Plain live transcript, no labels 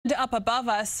Up above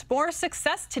us, more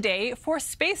success today for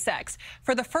SpaceX.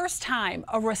 For the first time,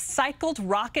 a recycled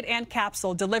rocket and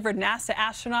capsule delivered NASA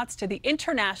astronauts to the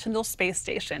International Space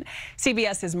Station.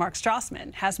 CBS's Mark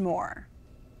Strassmann has more.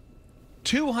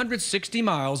 260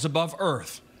 miles above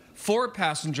Earth, 4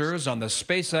 passengers on the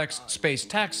SpaceX space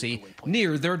taxi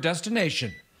near their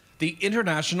destination, the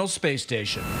International Space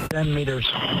Station. 10 meters.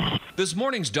 This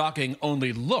morning's docking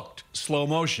only looked slow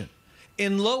motion.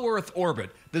 In low Earth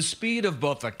orbit, the speed of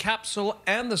both the capsule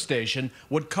and the station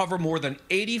would cover more than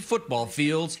 80 football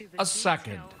fields a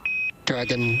second.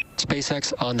 Dragon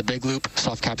SpaceX on the big loop,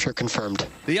 soft capture confirmed.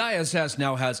 The ISS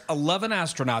now has 11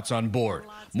 astronauts on board,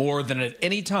 more than at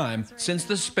any time since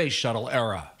the space shuttle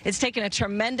era. It's taken a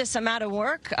tremendous amount of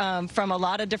work from a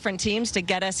lot of different teams to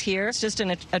get us here. It's just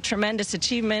a tremendous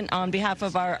achievement on behalf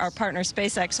of our partner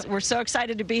SpaceX. We're so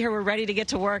excited to be here. We're ready to get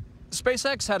to work.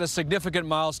 SpaceX had a significant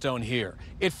milestone here.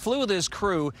 It flew this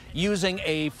crew using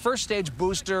a first-stage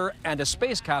booster and a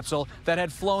space capsule that had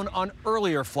flown on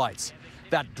earlier flights.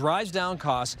 That drives down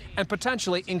costs and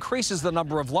potentially increases the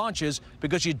number of launches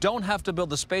because you don't have to build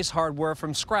the space hardware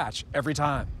from scratch every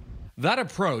time. That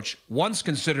approach, once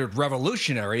considered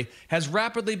revolutionary, has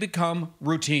rapidly become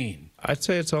routine. I'd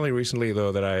say it's only recently,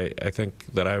 though, that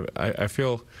I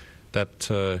feel that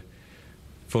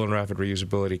full and rapid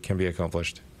reusability can be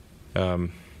accomplished. I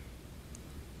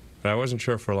wasn't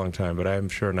sure for a long time, but I am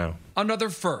sure now. Another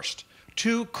first.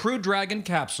 2 Crew Dragon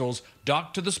capsules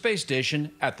docked to the space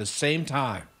station at the same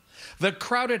time. The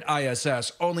crowded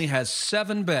ISS only has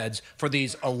 7 beds for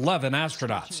these 11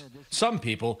 astronauts. Some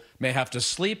people may have to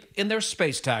sleep in their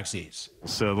space taxis.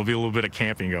 So there'll be a little bit of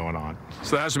camping going on.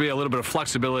 So there has to be a little bit of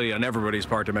flexibility on everybody's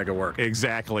part to make it work.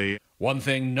 Exactly. One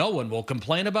thing no one will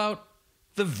complain about,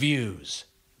 the views.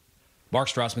 Mark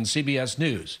Strassmann, CBS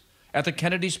News, at the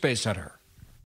Kennedy Space Center.